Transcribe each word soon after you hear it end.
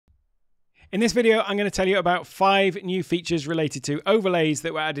In this video, I'm going to tell you about 5 new features related to overlays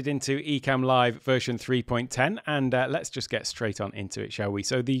that were added into Ecamm Live version 3.10, and let's just get straight on into it, shall we?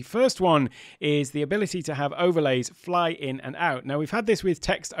 So the first one is the ability to have overlays fly in and out. Now, we've had this with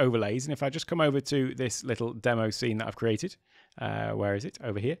text overlays, and if I just come over to this little demo scene that I've created, where is it?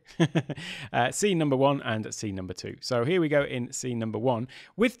 Over here. Scene number 1 and scene number 2. So here we go in scene number 1.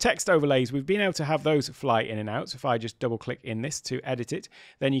 With text overlays, we've been able to have those fly in and out. So if I just double click in this to edit it,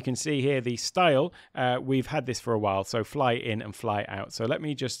 then you can see here the style. We've had this for a while, so fly in and fly out. So let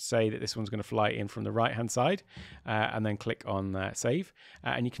me just say that this one's going to fly in from the right hand side, and then click on save.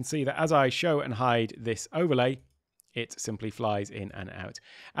 And you can see that as I show and hide this overlay, it simply flies in and out.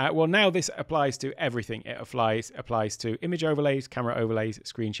 Well, now this applies to everything. It applies to image overlays, camera overlays,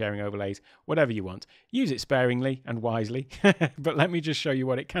 screen sharing overlays, whatever you want. Use it sparingly and wisely, but let me just show you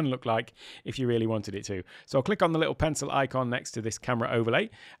what it can look like if you really wanted it to. So I'll click on the little pencil icon next to this camera overlay,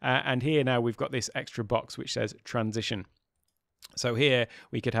 and here now we've got this extra box which says transition. So here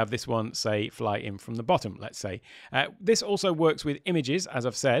we could have this one say fly in from the bottom, let's say. This also works with images, as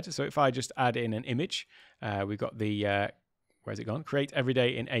I've said. So if I just add in an image, we've got the, where's it gone? Create every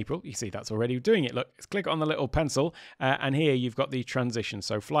day in April. You see that's already doing it. Look, let's click on the little pencil, and here you've got the transition.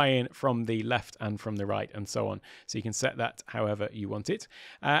 So fly in from the left and from the right and so on. So you can set that however you want it.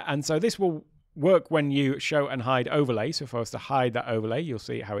 And so this will work when you show and hide overlay. So if I was to hide that overlay, you'll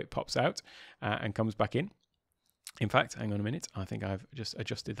see how it pops out and comes back in. In fact, hang on a minute. I think I've just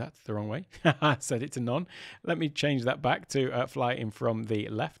adjusted that the wrong way. I set it to none. Let me change that back to fly in from the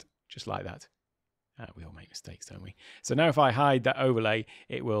left, just like that. We all make mistakes, don't we? So now if I hide that overlay,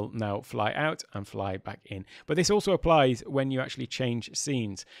 it will now fly out and fly back in. But this also applies when you actually change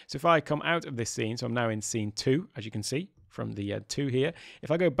scenes. So if I come out of this scene, so I'm now in scene 2, as you can see from the 2 here.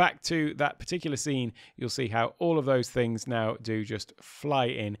 If I go back to that particular scene, you'll see how all of those things now do just fly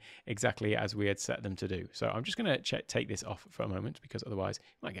in exactly as we had set them to do. So I'm just going to take this off for a moment, because otherwise it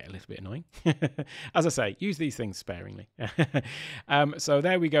might get a little bit annoying. As I say, use these things sparingly. So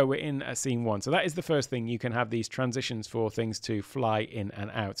there we go. We're in scene 1. So that is the first thing. You can have these transitions for things to fly in and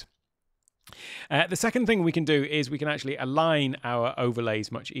out. The second thing we can do is we can actually align our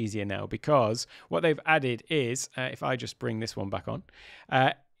overlays much easier now, because what they've added is, if I just bring this one back on,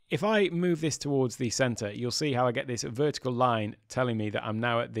 if I move this towards the center, you'll see how I get this vertical line telling me that I'm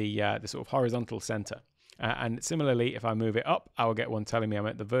now at the sort of horizontal center. And similarly, if I move it up, I'll get one telling me I'm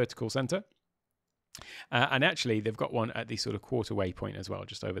at the vertical center. And actually, they've got one at the sort of quarter waypoint as well,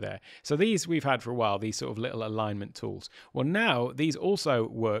 just over there. So these we've had for a while, these sort of little alignment tools. Well, now these also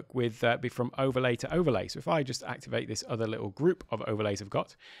work with from overlay to overlay. So if I just activate this other little group of overlays I've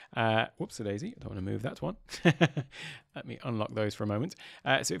got, whoops-a-daisy, I don't want to move that one. Let me unlock those for a moment.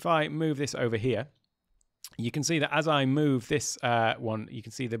 So if I move this over here, you can see that as I move this one, you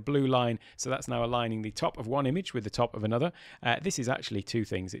can see the blue line. So that's now aligning the top of one image with the top of another. This is actually 2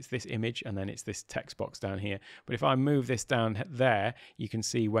 things. It's this image and then it's this text box down here. But if I move this down there, you can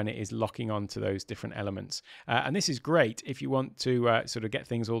see when it is locking on to those different elements. And this is great if you want to sort of get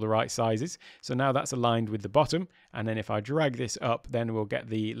things all the right sizes. So now that's aligned with the bottom. And then if I drag this up, then we'll get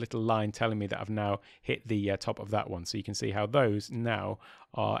the little line telling me that I've now hit the top of that one. So you can see how those now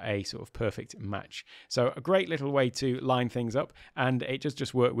are a sort of perfect match. So a great little way to line things up, and it does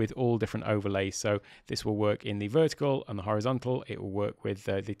just work with all different overlays. So this will work in the vertical and the horizontal. It will work with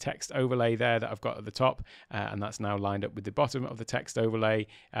the text overlay there that I've got at the top, and that's now lined up with the bottom of the text overlay.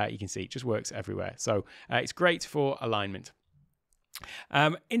 You can see it just works everywhere. So it's great for alignment.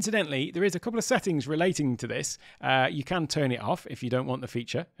 Incidentally, there is a couple of settings relating to this. You can turn it off if you don't want the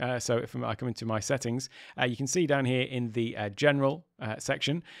feature. So if I come into my settings, you can see down here in the general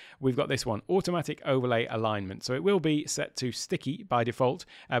section, we've got this one, automatic overlay alignment. So it will be set to sticky by default,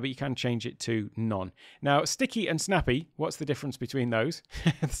 but you can change it to none. Now, sticky and snappy, what's the difference between those?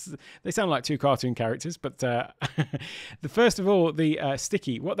 They sound like 2 cartoon characters, but first of all, the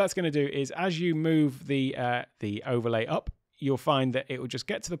sticky, what that's going to do is as you move the overlay up, you'll find that it will just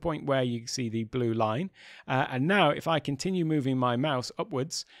get to the point where you see the blue line. And now if I continue moving my mouse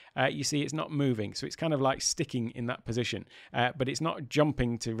upwards, you see it's not moving. So it's kind of like sticking in that position, but it's not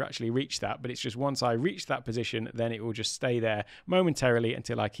jumping to actually reach that. But it's just once I reach that position, then it will just stay there momentarily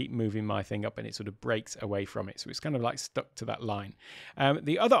until I keep moving my thing up and it sort of breaks away from it. So it's kind of like stuck to that line.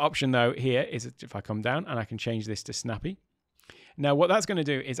 The other option though here is if I come down and I can change this to snappy. Now, what that's going to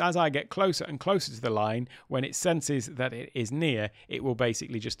do is as I get closer and closer to the line, when it senses that it is near, it will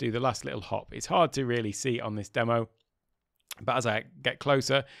basically just do the last little hop. It's hard to really see on this demo. But as I get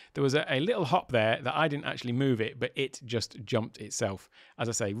closer, there was a little hop there that I didn't actually move it, but it just jumped itself. As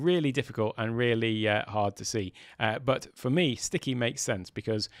I say, really difficult and really hard to see. But for me, sticky makes sense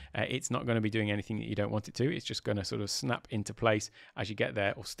because it's not going to be doing anything that you don't want it to. It's just going to sort of snap into place as you get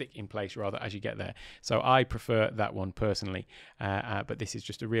there, or stick in place rather as you get there. So I prefer that one personally. But this is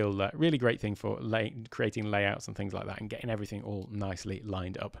just a really great thing for creating layouts and things like that and getting everything all nicely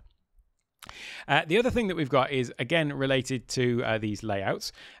lined up. The other thing that we've got is, again, related to these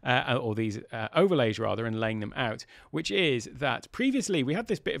layouts, or these overlays rather, and laying them out, which is that previously we had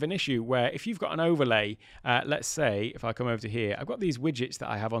this bit of an issue where if you've got an overlay, let's say if I come over to here, I've got these widgets that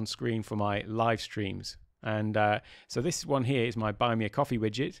I have on screen for my live streams. And so this one here is my Buy Me a Coffee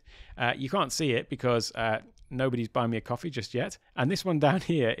widget. You can't see it because nobody's buying me a coffee just yet. And this one down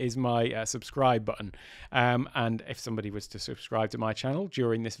here is my subscribe button. And if somebody was to subscribe to my channel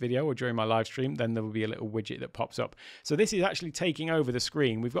during this video or during my live stream, then there will be a little widget that pops up. So this is actually taking over the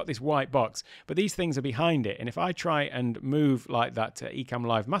screen. We've got this white box, but these things are behind it. And if I try and move like that Ecamm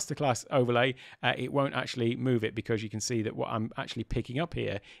Live Masterclass overlay, it won't actually move it, because you can see that what I'm actually picking up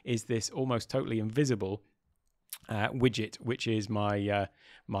here is this almost totally invisible widget, which is my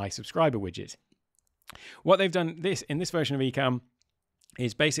my subscriber widget. What they've done in this version of Ecamm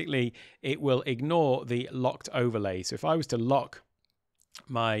is basically it will ignore the locked overlay. So if I was to lock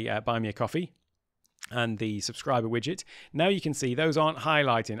my Buy Me a Coffee and the subscriber widget, now you can see those aren't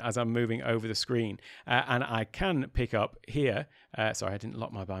highlighting as I'm moving over the screen. And I can pick up here, sorry, I didn't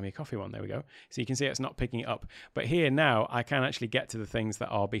lock my Buy Me a Coffee one, there we go. So you can see it's not picking it up. But here now I can actually get to the things that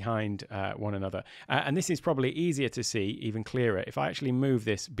are behind one another. And this is probably easier to see, even clearer. If I actually move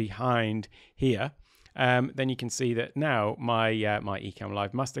this behind here, then you can see that now my Ecamm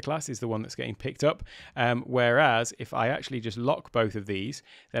Live Masterclass is the one that's getting picked up. Whereas if I actually just lock both of these,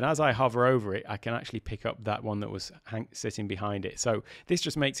 then as I hover over it, I can actually pick up that one that was sitting behind it. So this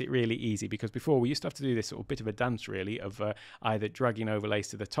just makes it really easy, because before we used to have to do this sort of bit of a dance really of either dragging overlays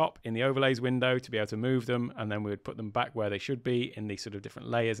to the top in the overlays window to be able to move them, and then we would put them back where they should be in these sort of different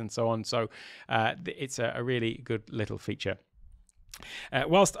layers and so on. So it's a really good little feature.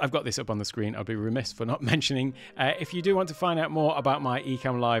 Whilst I've got this up on the screen, I'll be remiss for not mentioning, if you do want to find out more about my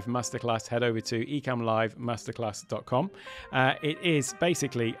Ecamm Live Masterclass, head over to ecammlivemasterclass.com. It is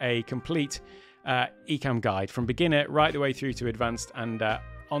basically a complete Ecamm guide from beginner right the way through to advanced, and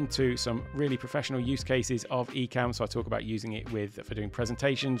onto some really professional use cases of Ecamm. So I talk about using it for doing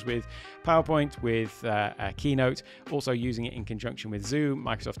presentations with PowerPoint, with Keynote, also using it in conjunction with Zoom,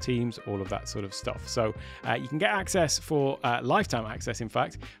 Microsoft Teams, all of that sort of stuff. So you can get access for lifetime access, in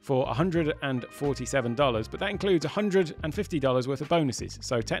fact, for $147, but that includes $150 worth of bonuses.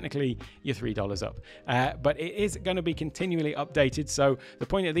 So technically you're $3 up, but it is going to be continually updated. So the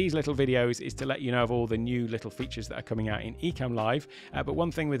point of these little videos is to let you know of all the new little features that are coming out in Ecamm Live. But one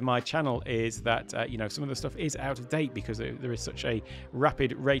thing with my channel is that you know, some of the stuff is out of date because there is such a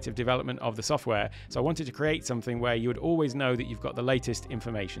rapid rate of development of the software. So I wanted to create something where you would always know that you've got the latest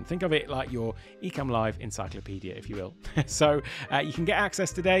information. Think of it like your Ecamm Live encyclopedia, if you will. So you can get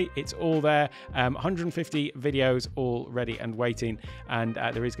access today. It's all there. 150 videos all ready and waiting, and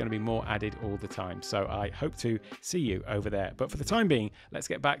there is going to be more added all the time. So I hope to see you over there. But for the time being, let's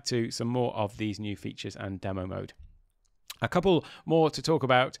get back to some more of these new features and demo mode. A couple more to talk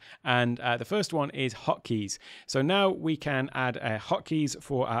about, and the first one is hotkeys. So now we can add hotkeys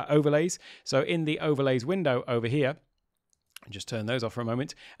for our overlays. So in the overlays window over here, just turn those off for a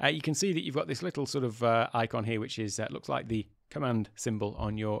moment, you can see that you've got this little sort of icon here, which is looks like the command symbol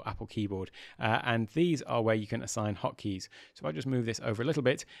on your Apple keyboard, and these are where you can assign hotkeys. So if I just move this over a little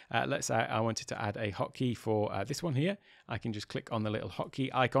bit, let's say I wanted to add a hotkey for this one here. I can just click on the little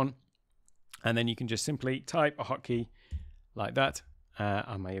hotkey icon, and then you can just simply type a hotkey like that.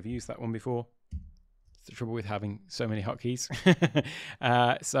 I may have used that one before. It's the trouble with having so many hotkeys.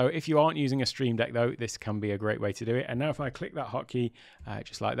 So if you aren't using a Stream Deck though, this can be a great way to do it. And now if I click that hotkey,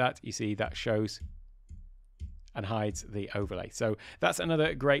 just like that, you see that shows and hides the overlay. So that's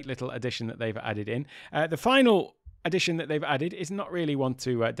another great little addition that they've added in. The final addition that they've added is not really one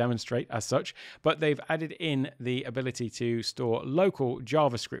to demonstrate as such, but they've added in the ability to store local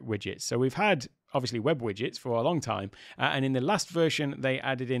JavaScript widgets. So we've had obviously web widgets for a long time, and in the last version they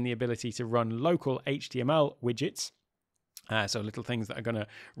added in the ability to run local HTML widgets, so little things that are going to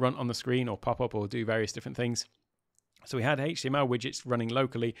run on the screen or pop up or do various different things. So we had HTML widgets running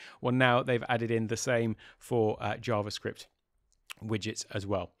locally. Well, now they've added in the same for JavaScript widgets as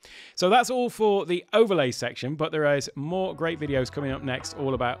well. So that's all for the overlay section, but there is more great videos coming up next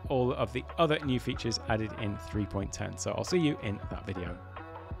all about all of the other new features added in 3.10. So I'll see you in that video.